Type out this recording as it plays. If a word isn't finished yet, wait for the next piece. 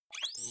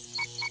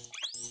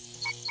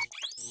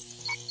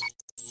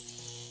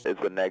It's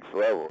the next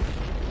level.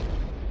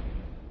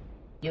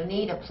 You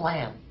need a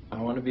plan. I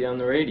want to be on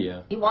the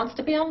radio. He wants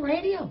to be on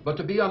radio. But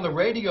to be on the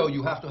radio,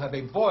 you have to have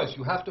a voice.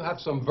 You have to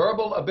have some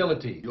verbal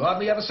ability. You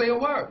hardly ever say a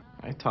word.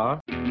 I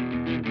talk.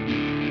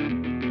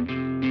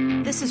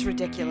 This is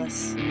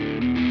ridiculous.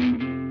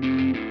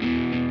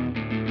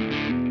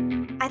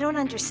 I don't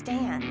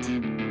understand.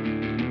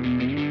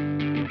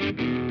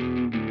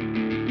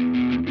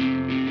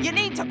 You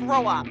need to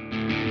grow up.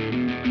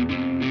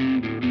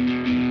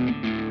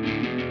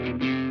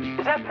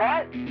 Is that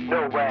Pat?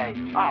 No way.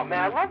 Oh, man,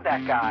 I love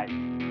that guy.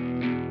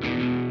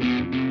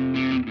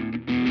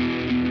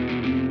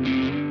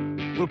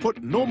 We'll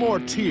put no more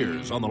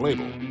tears on the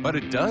label. But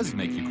it does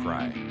make you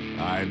cry.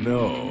 I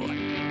know.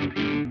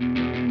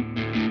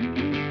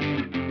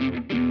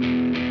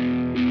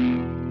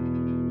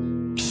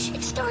 Shh,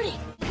 it's starting.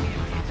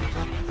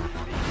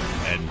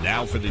 And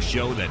now for the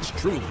show that's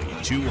truly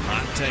too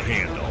hot to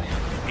handle.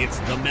 It's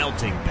The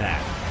Melting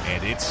Pat,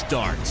 and it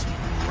starts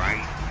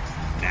right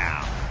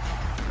now.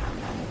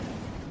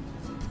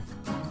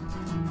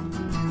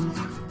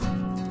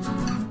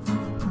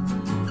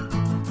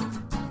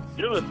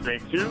 You're listening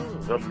to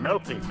The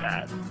Melting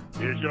Pat.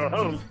 Here's your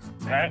host,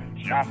 Pat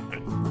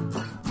Johnson.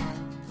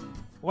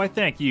 Why,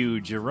 thank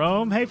you,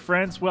 Jerome. Hey,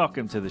 friends,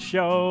 welcome to the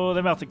show,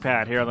 The Melting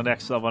Pat, here on the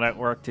Next Level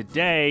Network.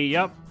 Today,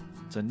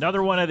 it's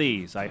another one of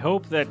these. I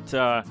hope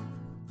that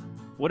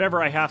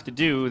whatever I have to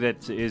do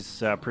that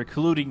is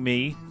precluding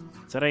me,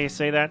 is that how you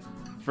say that?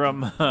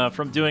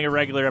 From doing a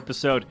regular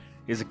episode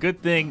is a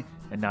good thing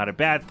and not a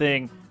bad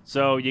thing.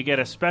 So you get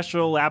a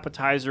special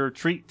appetizer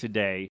treat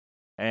today.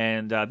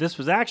 And this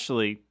was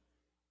actually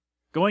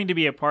going to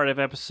be a part of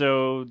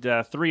episode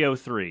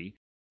 303.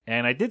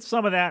 And I did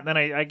some of that, and then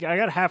I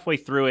got halfway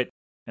through it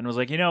and was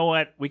like, you know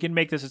what? We can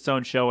make this its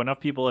own show. Enough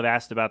people have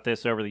asked about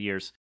this over the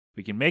years.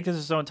 We can make this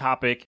its own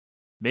topic.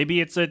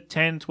 Maybe it's a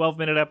 10,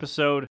 12-minute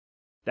episode.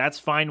 That's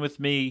fine with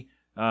me.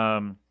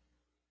 I'm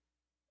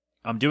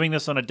doing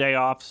this on a day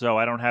off, so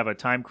I don't have a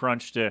time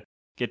crunch to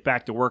get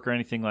back to work or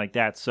anything like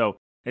that, so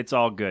it's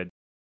all good.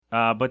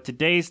 But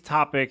today's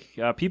topic,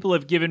 people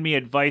have given me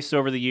advice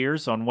over the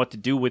years on what to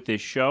do with this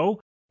show,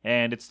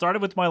 and it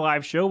started with my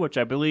live show, which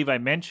I believe I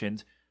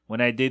mentioned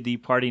when I did the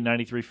Party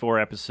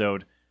 93.4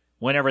 episode,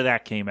 whenever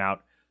that came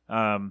out.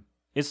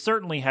 It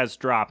certainly has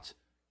dropped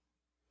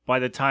by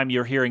the time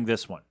you're hearing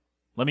this one.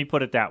 Let me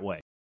put it that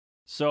way.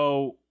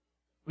 So,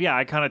 yeah,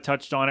 I kind of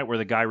touched on it where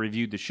the guy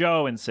reviewed the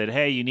show and said,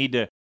 hey, you need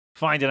to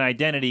find an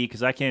identity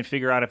because I can't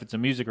figure out if it's a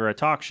music or a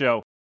talk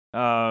show.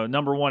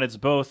 Number one, it's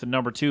both, and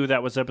number two,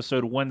 that was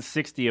episode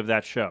 160 of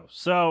that show.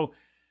 So,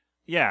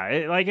 yeah,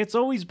 it's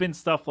always been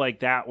stuff like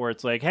that where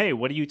it's like, hey,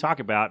 what do you talk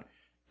about?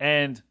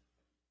 And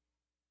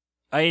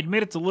I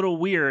admit it's a little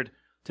weird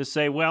to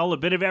say, well, a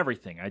bit of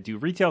everything. I do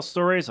retail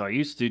stories. I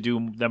used to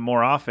do them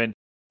more often.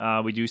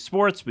 We do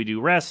sports. We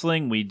do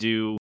wrestling. We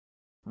do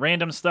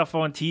random stuff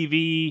on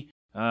TV.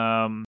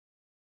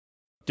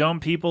 Dumb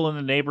people in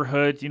the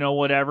neighborhood,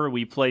 whatever.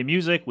 We play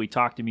music. We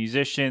talk to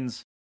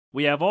musicians.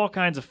 We have all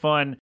kinds of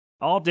fun,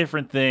 all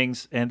different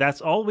things. And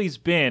that's always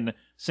been,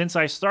 since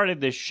I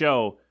started this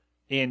show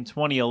in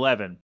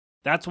 2011,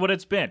 that's what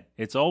it's been.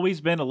 It's always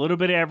been a little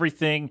bit of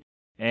everything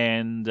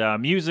and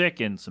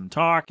music and some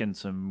talk and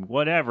some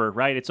whatever,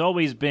 right? It's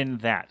always been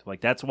that.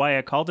 That's why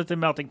I called it The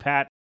Melting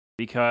Pat,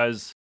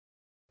 because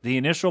the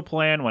initial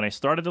plan when I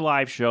started the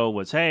live show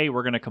was, hey,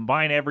 we're going to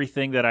combine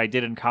everything that I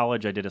did in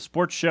college. I did a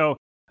sports show,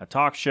 a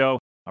talk show,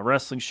 a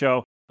wrestling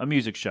show, a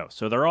music show.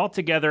 So they're all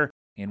together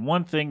in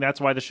one thing. That's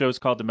why the show is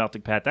called The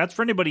Melting Pat. That's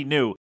for anybody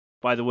new,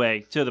 by the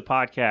way, to the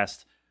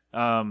podcast.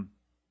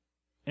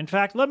 In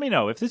fact, let me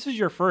know if this is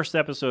your first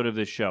episode of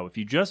this show. If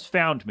you just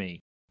found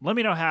me, let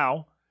me know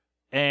how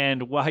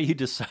and why you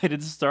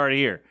decided to start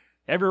here.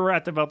 Everywhere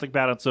at The Melting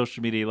Pat on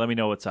social media, let me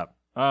know what's up.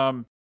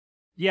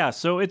 Yeah,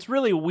 so it's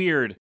really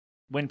weird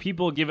when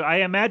people I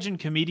imagine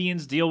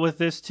comedians deal with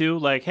this too,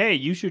 like, hey,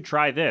 you should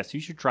try this. You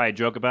should try a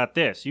joke about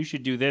this. You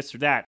should do this or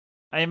that.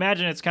 I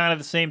imagine it's kind of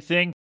the same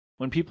thing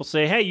when people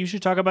say, hey, you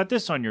should talk about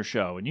this on your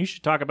show, and you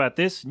should talk about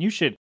this, and you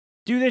should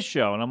do this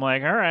show. And I'm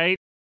like, all right.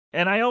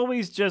 And I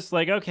always just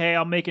like, okay,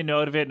 I'll make a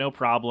note of it, no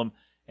problem.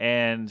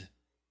 And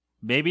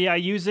maybe I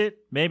use it,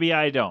 maybe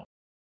I don't.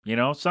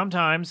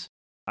 Sometimes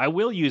I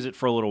will use it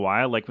for a little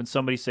while, like when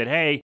somebody said,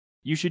 hey,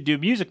 you should do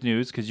music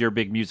news because you're a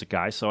big music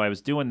guy. So I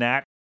was doing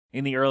that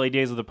in the early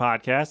days of the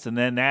podcast, and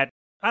then that,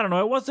 I don't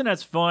know, it wasn't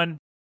as fun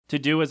to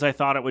do as I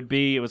thought it would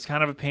be. It was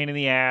kind of a pain in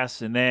the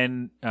ass, and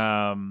then,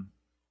 I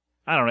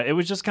don't know, it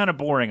was just kind of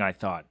boring, I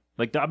thought.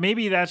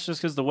 Maybe that's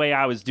just because the way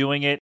I was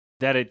doing it,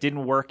 that it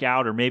didn't work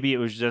out, or maybe it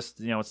was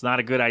just, it's not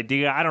a good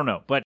idea, I don't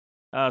know. But,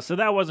 so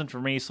that wasn't for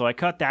me, so I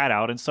cut that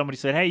out, and somebody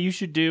said, hey, you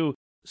should do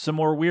some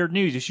more weird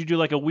news. You should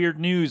do a weird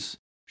news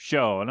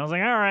show. And I was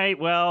like, all right,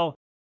 well,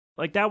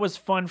 that was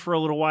fun for a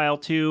little while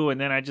too,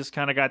 and then I just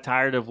kind of got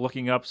tired of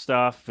looking up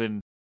stuff, and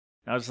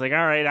I was like,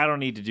 all right, I don't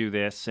need to do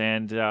this.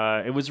 And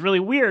it was really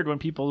weird when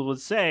people would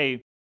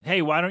say,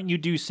 hey, why don't you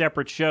do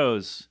separate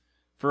shows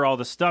for all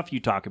the stuff you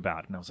talk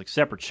about? And I was like,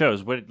 separate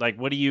shows? What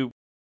do you...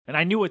 And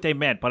I knew what they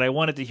meant, but I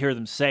wanted to hear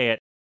them say it.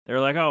 They were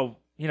like, oh,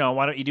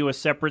 why don't you do a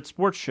separate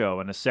sports show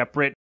and a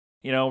separate,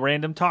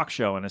 random talk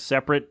show and a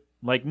separate,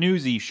 like,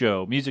 newsy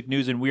show, music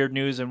news and weird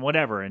news and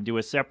whatever, and do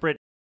a separate,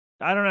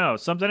 I don't know,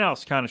 something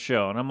else kind of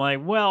show. And I'm like,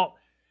 well,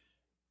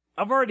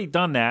 I've already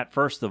done that,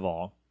 first of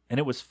all, and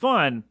it was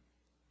fun,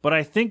 but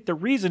I think the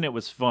reason it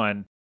was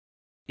fun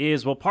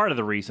is, well, part of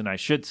the reason, I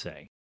should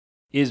say,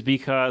 is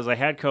because I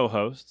had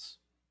co-hosts,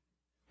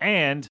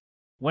 and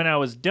when I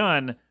was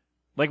done,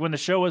 like when the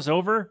show was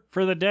over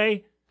for the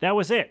day, that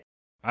was it.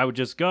 I would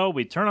just go,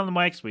 we'd turn on the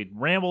mics, we'd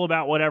ramble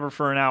about whatever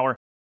for an hour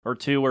or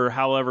two or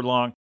however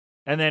long,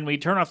 and then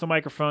we'd turn off the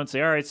microphone,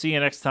 say, all right, see you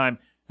next time,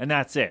 and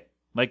that's it.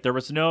 Like, there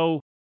was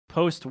no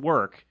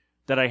post-work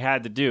that I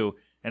had to do,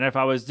 and if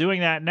I was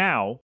doing that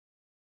now,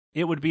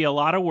 it would be a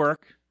lot of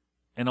work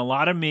and a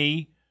lot of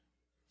me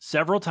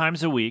several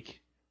times a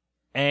week,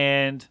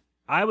 and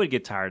I would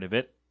get tired of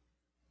it,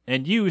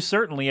 and you,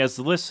 certainly as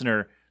the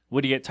listener,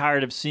 would get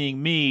tired of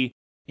seeing me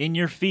in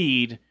your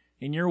feed,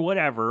 in your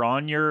whatever,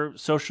 on your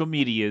social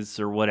medias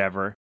or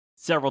whatever,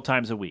 several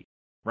times a week,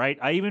 right?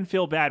 I even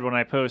feel bad when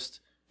I post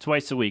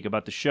twice a week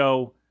about the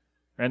show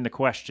and the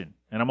question,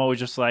 and I'm always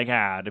just like,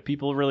 do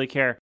people really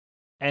care?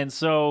 And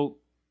so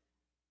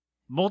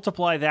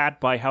multiply that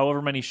by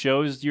however many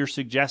shows you're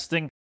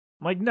suggesting.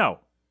 I'm like, no,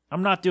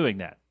 I'm not doing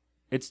that.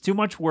 It's too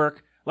much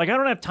work. Like, I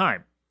don't have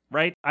time,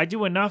 right? I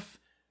do enough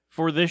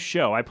for this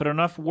show. I put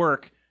enough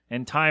work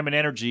and time and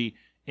energy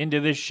into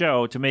this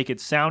show to make it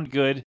sound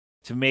good,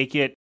 to make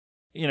it,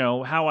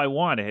 how I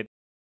want it.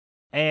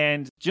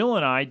 And Jill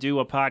and I do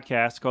a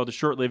podcast called The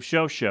Short-Lived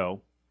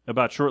Show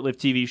about short-lived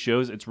TV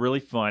shows. It's really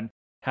fun.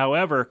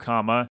 However,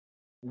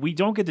 we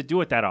don't get to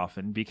do it that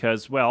often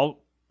because, well,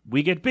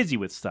 we get busy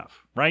with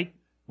stuff, right?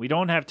 We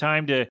don't have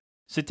time to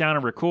sit down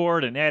and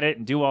record and edit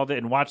and do all that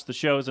and watch the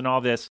shows and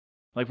all this.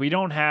 Like, we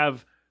don't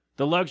have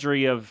the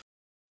luxury of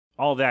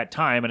all that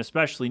time, and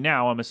especially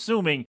now, I'm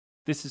assuming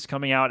this is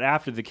coming out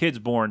after the kid's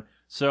born,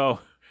 so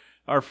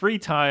our free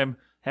time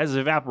has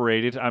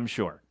evaporated, I'm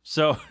sure.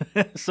 So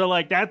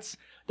like, that's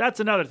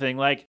another thing.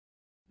 Like,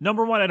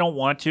 number one, I don't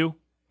want to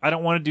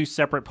do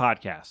separate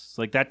podcasts.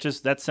 Like,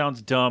 that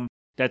sounds dumb.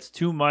 That's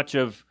too much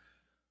of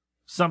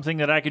something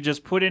that I could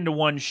just put into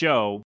one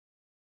show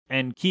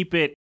and keep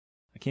it,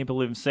 I can't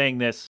believe I'm saying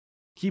this,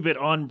 keep it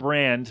on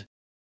brand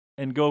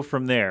and go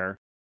from there.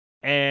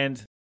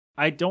 And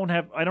I don't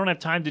have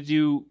time to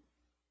do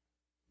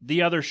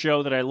the other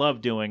show that I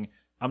love doing.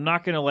 I'm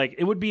not going to,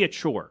 it would be a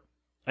chore.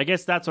 I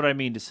guess that's what I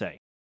mean to say.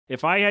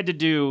 If I had to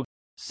do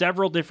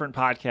several different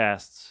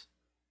podcasts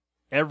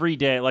every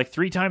day, like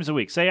 3 times a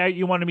week, say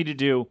you wanted me to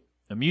do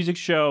a music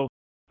show,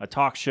 a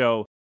talk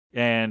show,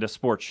 and a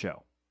sports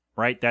show,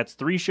 right? That's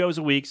 3 shows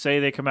a week. Say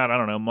they come out, I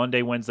don't know,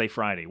 Monday, Wednesday,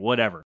 Friday,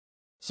 whatever.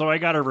 So I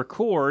got to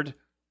record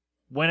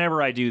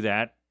whenever I do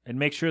that and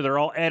make sure they're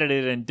all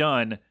edited and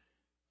done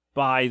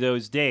by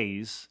those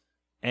days.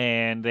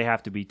 And they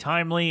have to be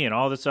timely and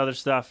all this other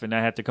stuff. And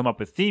I have to come up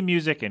with theme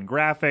music and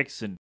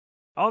graphics and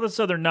all this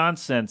other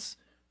nonsense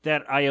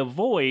that I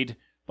avoid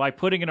by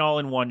putting it all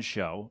in one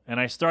show. And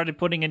I started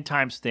putting in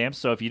timestamps.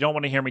 So if you don't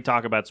want to hear me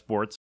talk about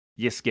sports,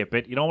 you skip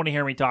it. You don't want to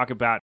hear me talk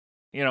about,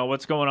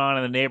 what's going on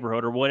in the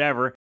neighborhood or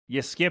whatever,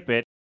 you skip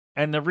it.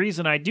 And the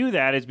reason I do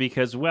that is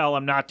because, well,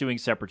 I'm not doing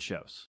separate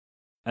shows.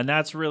 And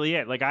that's really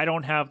it. Like, I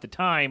don't have the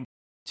time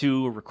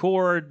to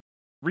record,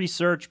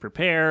 research,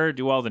 prepare,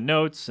 do all the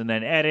notes, and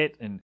then edit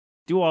and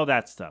do all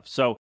that stuff.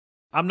 So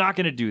I'm not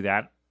going to do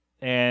that.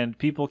 And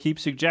people keep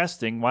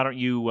suggesting, why don't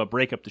you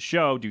break up the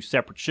show, do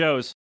separate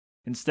shows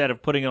instead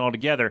of putting it all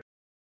together?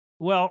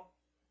 Well,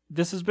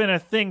 this has been a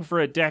thing for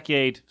a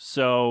decade,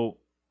 so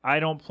I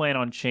don't plan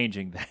on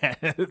changing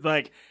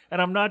that.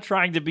 And I'm not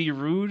trying to be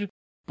rude,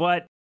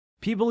 but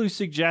people who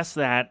suggest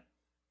that,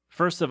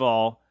 first of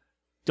all,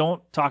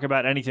 don't talk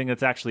about anything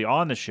that's actually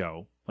on the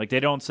show. Like, they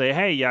don't say,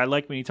 hey, yeah, I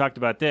like when you talked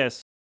about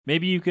this.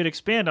 Maybe you could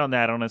expand on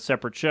that on a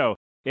separate show.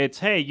 It's,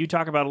 hey, you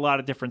talk about a lot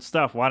of different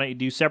stuff. Why don't you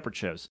do separate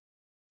shows?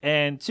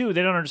 And 2,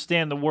 they don't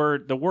understand the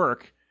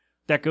work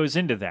that goes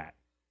into that.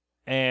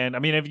 And, I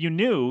mean, if you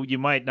knew, you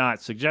might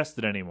not suggest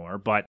it anymore.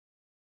 But,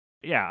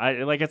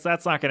 yeah,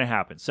 that's not going to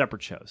happen,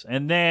 separate shows.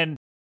 And then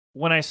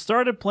when I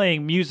started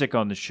playing music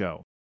on the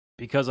show,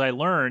 because I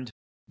learned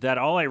that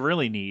all I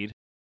really need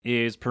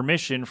is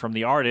permission from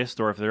the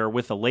artist, or if they're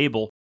with a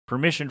label,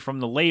 permission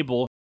from the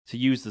label to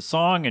use the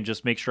song, and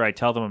just make sure I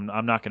tell them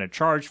I'm not going to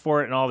charge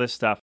for it and all this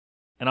stuff.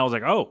 And I was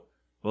like, oh,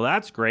 well,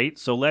 that's great.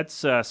 So let's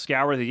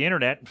scour the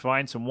internet and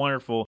find some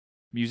wonderful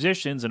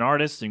musicians and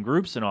artists and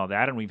groups and all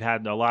that. And we've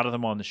had a lot of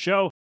them on the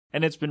show,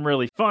 and it's been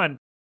really fun.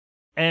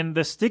 And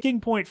the sticking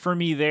point for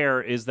me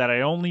there is that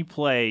I only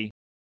play,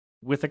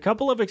 with a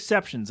couple of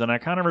exceptions, and I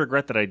kind of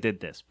regret that I did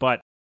this,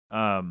 but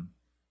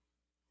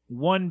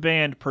one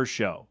band per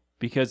show.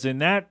 Because in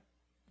that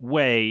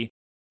way,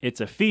 it's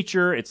a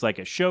feature, it's like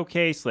a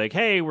showcase, like,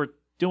 hey, we're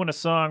doing a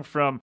song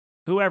from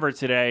whoever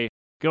today,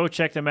 go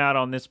check them out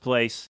on this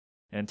place,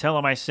 and tell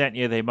them I sent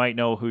you, they might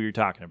know who you're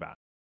talking about.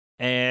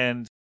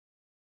 And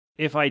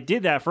if I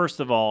did that, first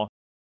of all,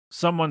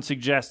 someone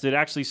suggested,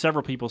 actually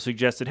several people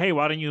suggested, hey,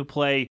 why don't you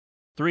play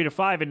 3 to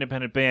 5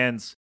 independent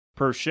bands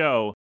per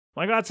show?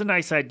 Like, that's a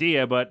nice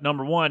idea, but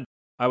number one,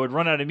 I would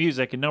run out of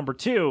music, and number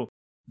two,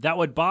 that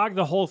would bog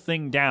the whole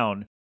thing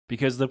down,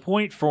 because the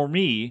point for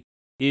me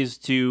is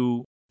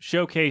to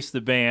showcase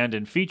the band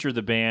and feature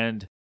the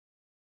band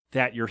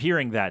that you're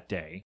hearing that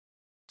day.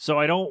 So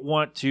I don't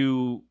want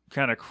to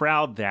kind of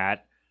crowd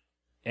that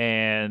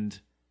and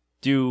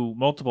do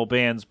multiple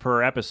bands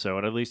per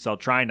episode. At least I'll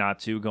try not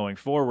to going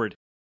forward.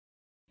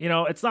 You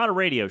know, it's not a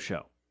radio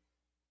show.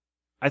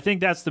 I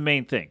think that's the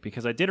main thing,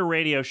 because I did a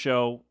radio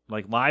show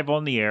like live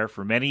on the air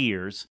for many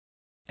years,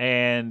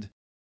 and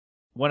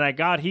when I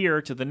got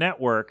here to the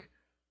network,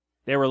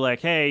 they were like,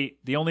 hey,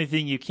 the only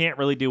thing you can't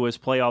really do is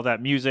play all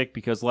that music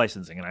because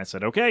licensing. And I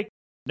said, okay,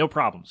 no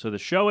problem. So the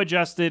show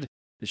adjusted,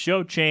 the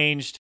show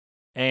changed,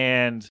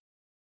 and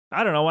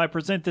I don't know, I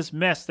present this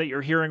mess that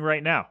you're hearing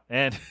right now.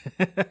 And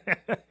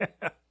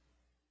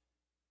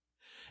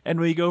and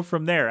we go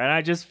from there. And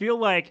I just feel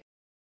like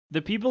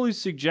the people who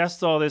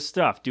suggest all this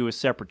stuff, do a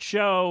separate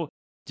show,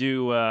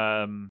 do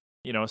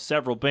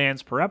several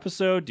bands per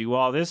episode, do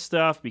all this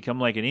stuff, become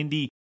like an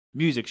indie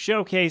music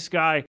showcase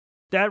guy,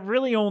 that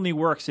really only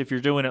works if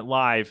you're doing it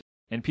live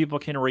and people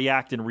can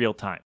react in real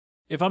time.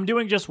 If I'm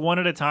doing just one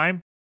at a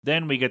time,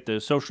 then we get the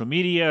social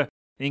media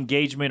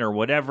engagement or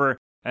whatever,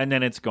 and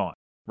then it's gone,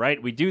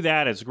 right? We do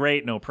that, it's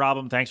great, no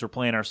problem. Thanks for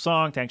playing our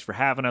song, thanks for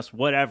having us,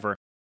 whatever.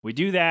 We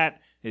do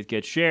that, it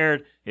gets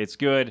shared, it's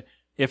good.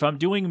 If I'm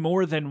doing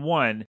more than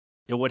one,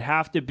 it would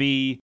have to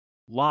be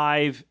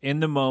live in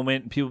the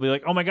moment, and people be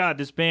like, oh my God,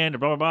 this band,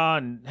 blah, blah, blah,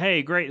 and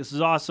hey, great, this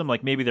is awesome.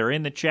 Like, maybe they're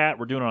in the chat,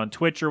 we're doing it on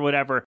Twitch or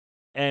whatever,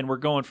 and we're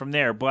going from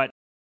there. But,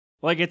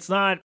 like, it's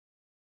not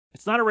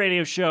a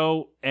radio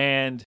show,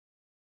 and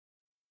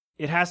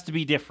it has to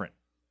be different,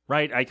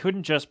 right? I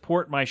couldn't just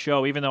port my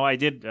show, even though I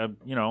did,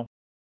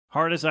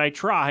 hard as I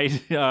tried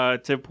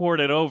to port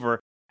it over.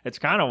 It's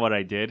kind of what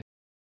I did.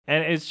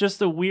 And it's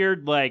just a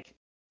weird, like,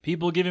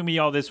 people giving me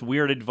all this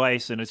weird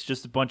advice, and it's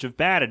just a bunch of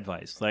bad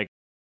advice. Like,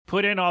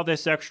 put in all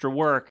this extra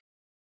work,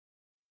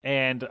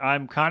 and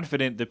I'm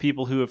confident the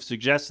people who have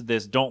suggested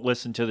this don't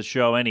listen to the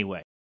show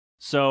anyway.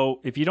 So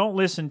if you don't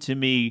listen to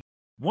me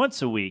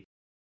once a week,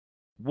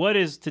 what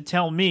is to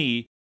tell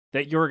me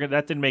that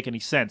that didn't make any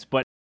sense?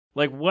 But,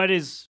 like, what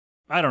is,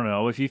 I don't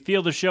know, if you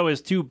feel the show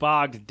is too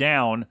bogged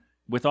down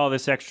with all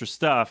this extra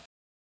stuff,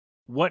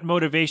 what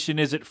motivation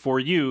is it for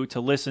you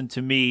to listen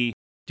to me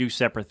do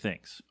separate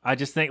things? I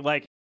just think,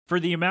 like, for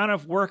the amount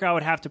of work I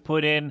would have to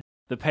put in,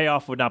 the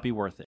payoff would not be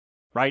worth it,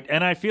 right?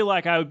 And I feel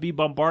like I would be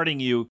bombarding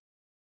you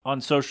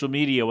on social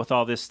media with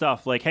all this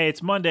stuff. Like, hey,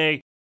 it's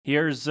Monday,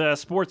 here's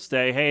sports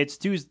day. Hey, it's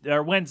Tuesday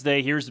or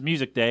Wednesday, here's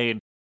music day.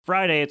 And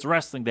Friday, it's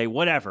wrestling day,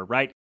 whatever,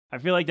 right? I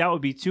feel like that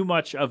would be too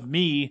much of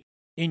me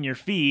in your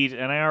feed,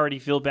 and I already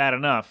feel bad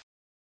enough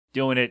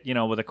doing it,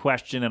 with a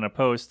question and a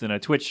post and a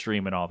Twitch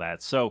stream and all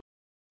that. So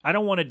I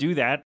don't want to do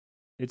that.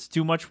 It's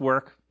too much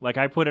work. Like,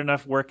 I put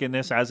enough work in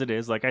this as it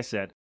is, like I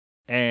said.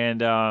 And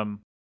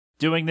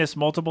doing this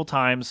multiple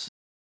times,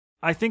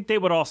 I think they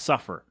would all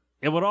suffer.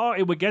 It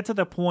would get to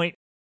the point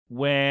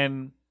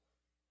when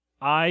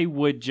I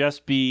would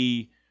just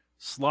be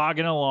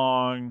slogging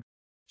along,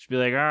 just be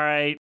like, all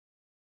right,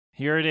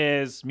 here it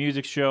is,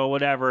 music show,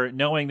 whatever,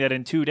 knowing that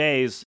in 2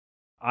 days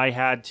I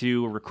had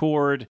to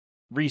record,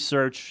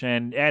 research,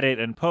 and edit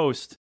and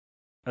post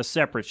a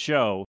separate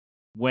show,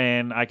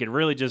 when I could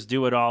really just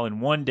do it all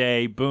in one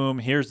day. Boom,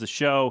 here's the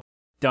show,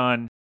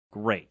 done,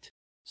 great.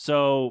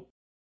 So,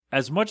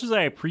 as much as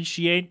I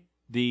appreciate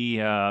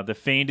the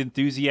feigned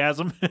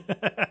enthusiasm,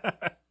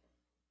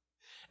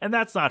 and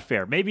that's not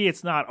fair. Maybe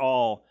it's not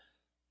all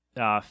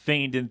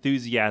feigned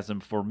enthusiasm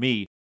for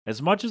me.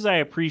 As much as I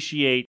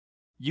appreciate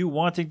you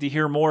wanting to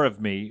hear more of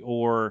me,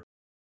 or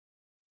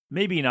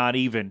maybe not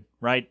even,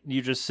 right?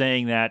 You're just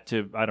saying that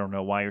to, I don't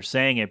know why you're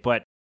saying it,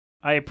 but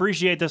I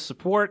appreciate the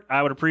support.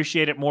 I would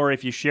appreciate it more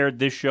if you shared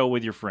this show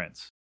with your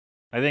friends.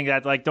 I think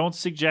that, like, don't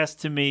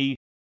suggest to me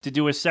to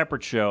do a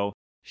separate show.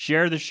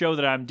 Share the show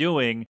that I'm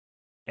doing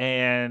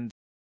and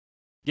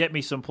get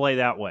me some play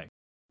that way,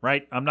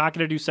 right? I'm not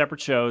going to do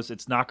separate shows.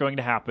 It's not going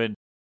to happen.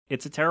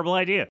 It's a terrible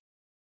idea.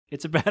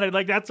 It's a bad,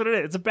 like, that's what it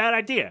is. It's a bad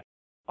idea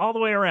all the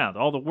way around.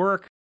 All the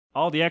work,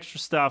 all the extra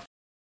stuff,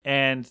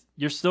 and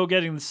you're still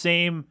getting the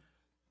same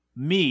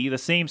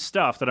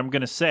stuff that I'm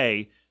going to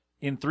say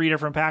in 3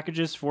 different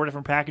packages, 4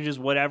 different packages,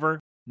 whatever.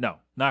 No,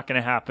 not going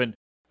to happen.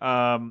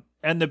 And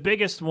the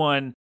biggest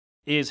one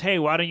is, hey,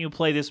 why don't you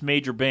play this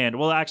major band?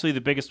 Well, actually,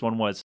 the biggest one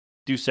was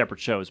do separate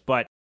shows.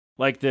 But,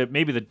 like,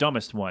 maybe the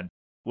dumbest one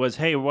was,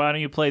 hey, why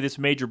don't you play this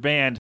major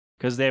band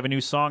because they have a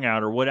new song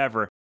out or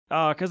whatever?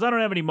 Because I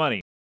don't have any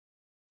money.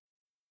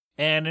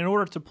 And in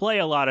order to play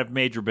a lot of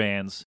major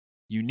bands,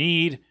 you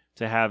need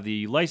to have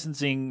the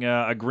licensing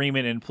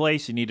agreement in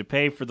place. You need to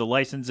pay for the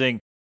licensing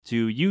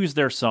to use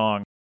their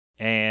song.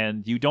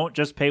 And you don't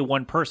just pay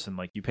one person.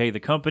 Like, you pay the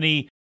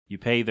company, you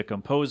pay the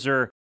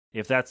composer.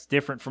 If that's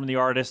different from the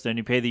artist, then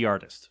you pay the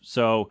artist.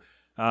 So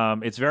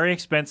it's very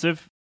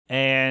expensive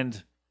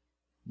and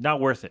not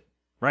worth it,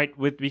 right?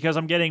 Because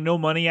I'm getting no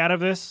money out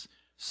of this.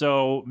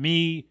 So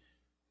me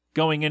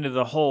going into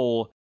the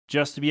hole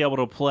just to be able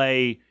to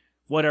play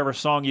whatever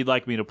song you'd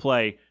like me to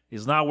play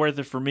is not worth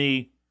it for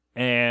me,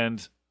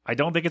 and I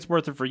don't think it's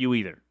worth it for you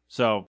either.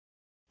 So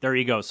there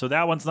you go. So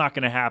that one's not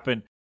going to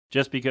happen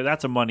just because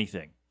that's a money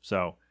thing.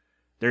 So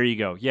there you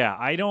go. Yeah,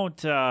 I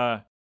don't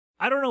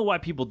know why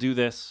people do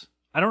this.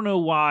 I don't know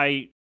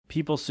why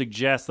people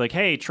suggest like,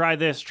 hey, try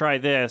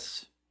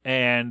this,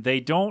 and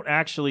they don't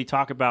actually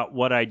talk about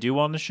what I do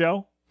on the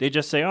show. They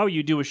just say, oh,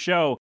 you do a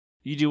show,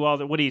 you do all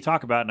that. What do you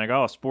talk about? And I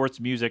go, oh, sports,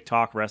 music,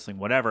 talk, wrestling,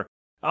 whatever.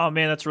 Oh,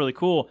 man, that's really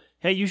cool.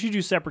 Hey, you should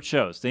do separate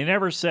shows. They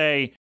never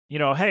say,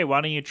 hey,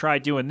 why don't you try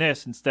doing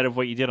this instead of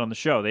what you did on the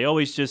show? They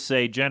always just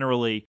say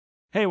generally,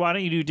 hey, why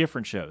don't you do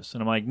different shows?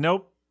 And I'm like,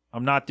 nope,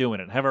 I'm not doing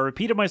it. Have I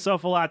repeated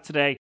myself a lot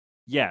today?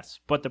 Yes.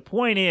 But the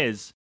point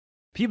is,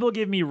 people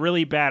give me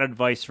really bad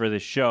advice for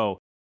this show,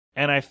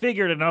 and I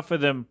figured enough of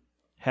them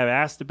have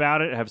asked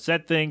about it, have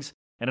said things,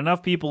 and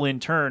enough people in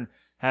turn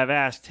have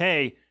asked,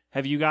 hey,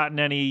 have you gotten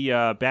any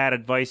bad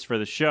advice for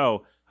the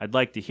show? I'd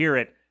like to hear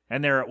it.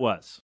 And there it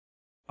was.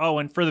 Oh,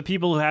 and for the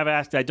people who have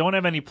asked, I don't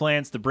have any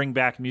plans to bring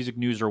back music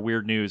news or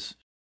weird news.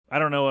 I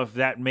don't know if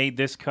that made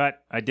this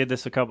cut. I did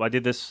this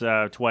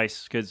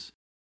twice because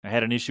I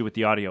had an issue with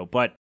the audio.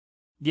 But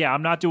yeah,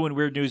 I'm not doing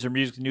weird news or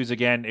music news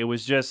again. It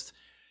was just,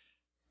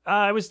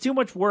 it was too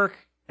much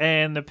work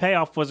and the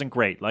payoff wasn't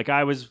great. Like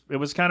it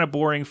was kind of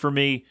boring for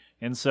me.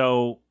 And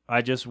so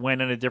I just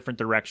went in a different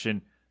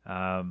direction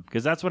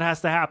because that's what has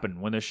to happen.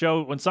 When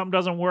something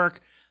doesn't work,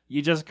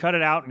 you just cut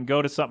it out and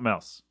go to something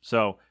else.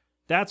 So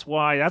that's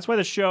why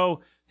the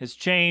show has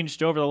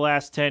changed over the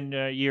last 10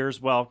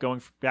 years. Well,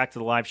 going back to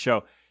the live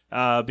show,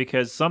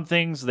 because some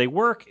things, they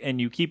work and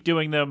you keep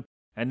doing them.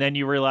 And then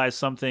you realize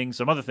some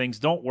other things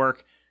don't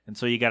work. And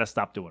so you got to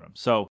stop doing them.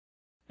 So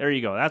there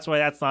you go. That's why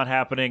that's not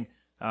happening.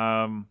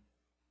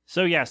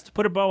 So yes, to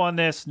put a bow on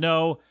this,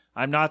 no,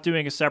 I'm not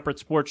doing a separate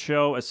sports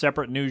show, a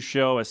separate news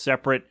show, a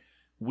separate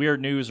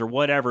weird news or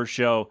whatever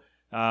show,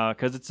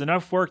 because it's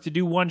enough work to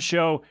do one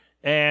show.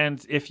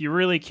 And if you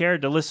really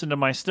cared to listen to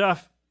my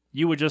stuff,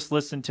 you would just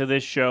listen to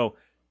this show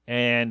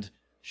and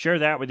share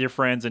that with your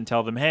friends and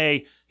tell them,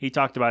 hey, he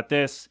talked about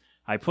this.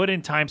 I put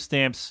in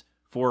timestamps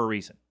for a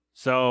reason.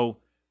 So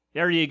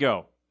there you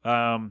go.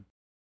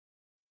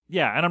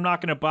 Yeah, and I'm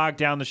not going to bog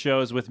down the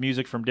shows with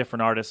music from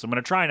different artists. I'm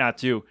going to try not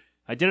to.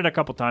 I did it a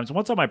couple times.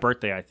 Once on my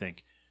birthday, I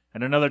think.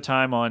 And another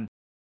time on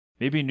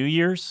maybe New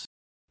Year's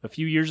a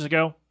few years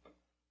ago.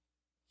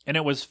 And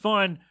it was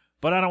fun,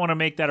 but I don't want to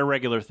make that a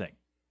regular thing.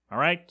 All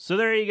right? So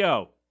there you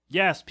go.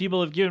 Yes,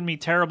 people have given me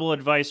terrible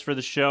advice for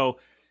the show,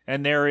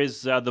 and there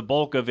is the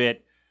bulk of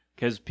it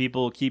because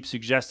people keep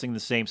suggesting the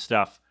same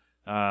stuff.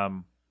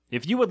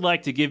 If you would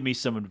like to give me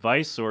some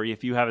advice, or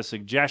if you have a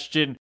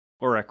suggestion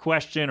or a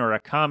question or a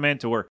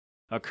comment or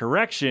a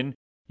correction,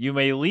 you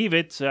may leave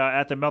it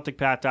at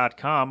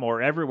themeltingpat.com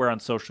or everywhere on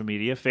social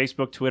media,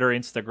 Facebook, Twitter,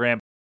 Instagram,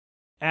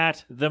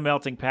 at The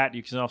Melting Pat.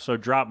 You can also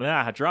drop me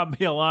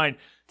a line,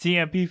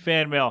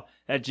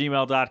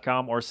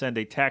 tmpfanmail@gmail.com, or send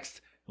a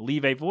text.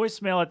 Leave a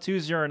voicemail at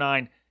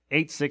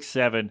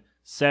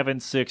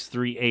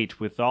 209-867-7638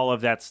 with all of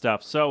that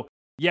stuff. So,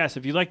 yes,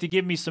 if you'd like to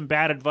give me some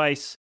bad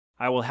advice,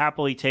 I will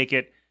happily take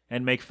it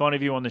and make fun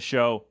of you on the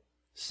show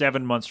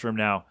 7 months from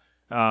now.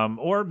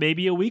 Or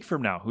maybe a week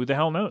from now. Who the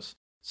hell knows?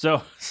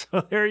 So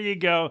there you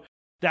go.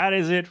 That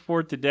is it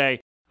for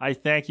today. I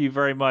thank you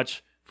very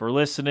much for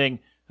listening.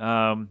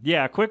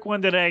 A quick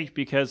one today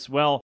because,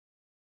 well,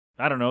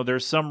 I don't know.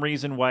 There's some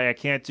reason why I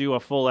can't do a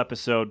full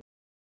episode.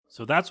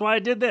 So that's why I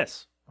did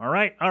this. All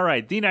right.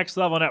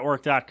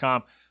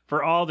 TheNextLevelNetwork.com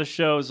for all the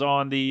shows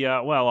on the,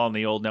 on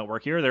the old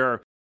network here.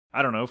 There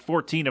are,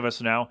 14 of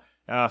us now.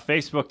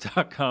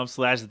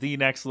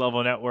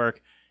 Facebook.com/TheNextLevelNetwork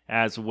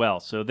as well.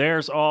 So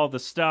there's all the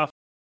stuff.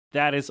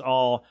 That is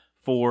all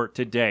for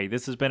today.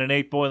 This has been an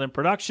 8 Boiling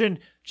production.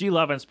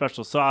 G-Love and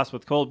Special Sauce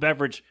with Cold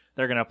Beverage.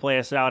 They're going to play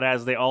us out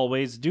as they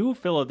always do.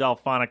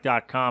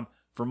 Philadelphonic.com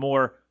for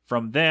more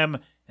from them.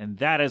 And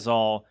that is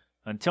all.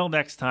 Until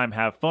next time,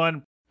 have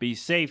fun. Be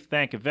safe.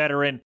 Thank a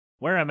veteran.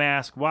 Wear a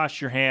mask.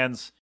 Wash your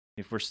hands.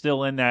 If we're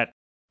still in that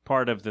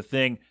part of the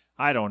thing,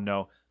 I don't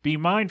know. Be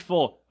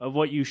mindful of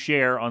what you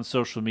share on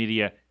social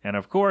media. And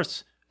of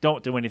course,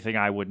 don't do anything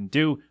I wouldn't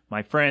do.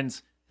 My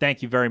friends,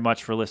 thank you very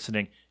much for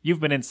listening.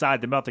 You've been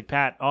inside the Melting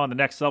Pat on the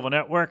Next Level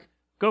Network.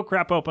 Go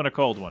crap open a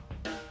cold one.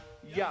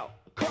 Yo,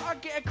 could I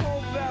get a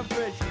cold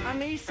beverage? I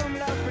need some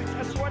leverage.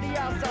 A sweaty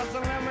outside,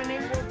 some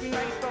lemonade would be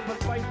nice. Of a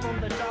spice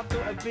from the top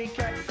to a BK.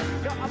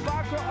 Got a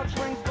vodka, a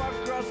drink,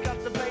 but girls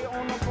got the bay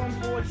on the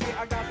front board. Yeah,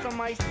 I got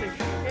some icy.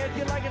 If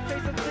you like a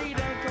taste of tea,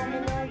 then come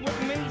along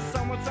with me.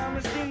 Summertime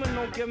is steaming,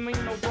 don't give me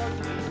no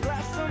butter.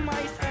 Glass some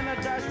ice and a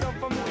dash of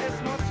from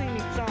it's martini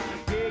time.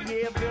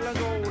 Yeah, feeling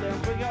golden.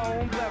 Bring your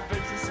own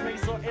beverage. It's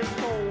makes so it's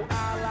cold.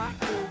 I like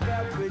cold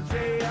beverage,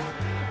 yeah.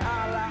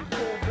 I like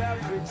cold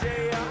beverage,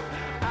 yeah.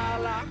 I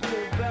like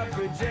cold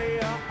beverage,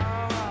 yeah.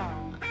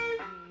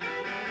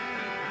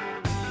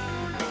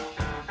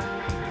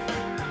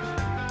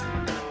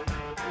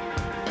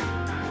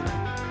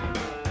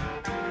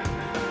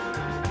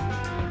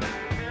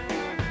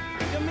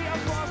 Give me a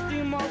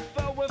frosty mug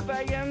filled with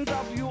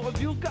A&W.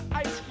 If you got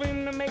ice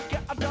cream to make it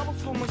a double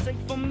spoon, mistake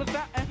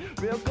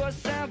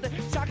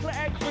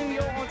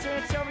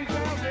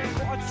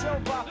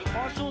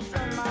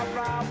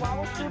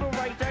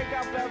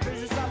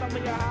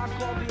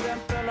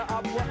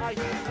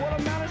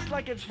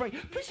like a drink.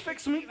 Please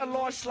fix me a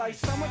large slice.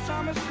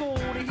 Summertime is cool,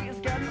 the heat is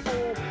getting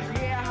old.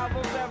 Yeah, have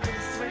a beverage,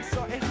 drink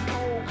so it's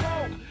cold.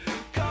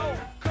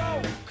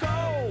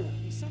 Cold.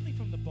 Something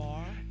from the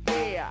bar.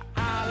 Yeah,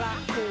 I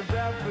like cold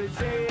beverage,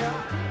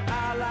 yeah.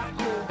 I like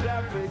cold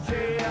beverage,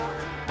 yeah.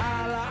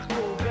 I like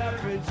cold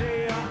beverage,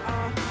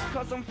 yeah.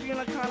 Cause I'm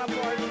feeling kinda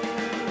party.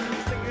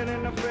 Stick it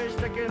in the fridge,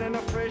 stick it in the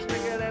fridge,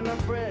 stick it in the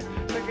fridge,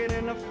 stick it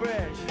in the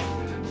fridge.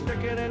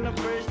 Stick it in the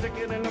fridge, stick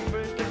it in the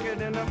fridge, stick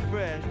it in the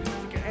fridge,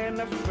 stick it in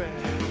the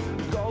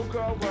fridge. Go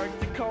girl, work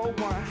the cold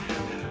one.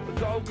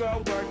 Go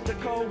girl, work the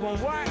cold one.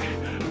 What?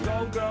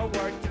 Go girl,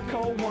 work the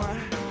cold one.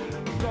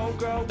 Go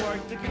girl,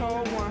 work the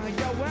cold one.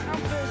 Yo, when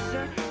I'm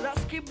fishing,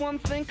 let's keep one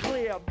thing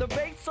clear. The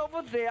bait's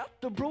over there,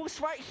 the brew's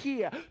right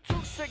here. 2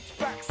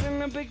 6-packs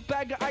and a big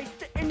bag of ice.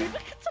 Didn't even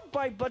get to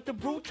bite, but the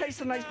brew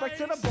tastes nice. Back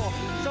to the bar.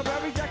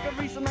 Strawberry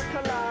daiquiris and a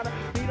colada.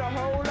 Need a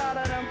whole lot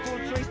of them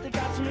fruit drinks that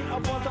got me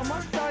up on. I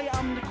must tell you,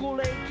 I'm the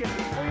Kool-Aid kid.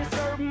 When you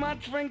serve my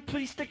drink,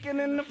 please stick it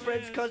in the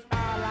fridge. Cause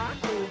I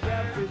like cool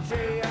beverage,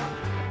 yeah.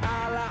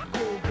 I like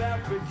cool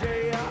beverage,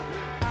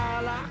 yeah.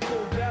 I like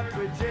cool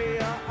beverage,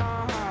 yeah.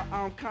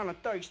 I'm kinda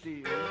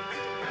thirsty.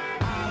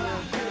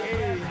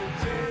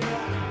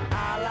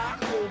 I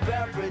like cool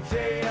beverage,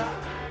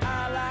 yeah.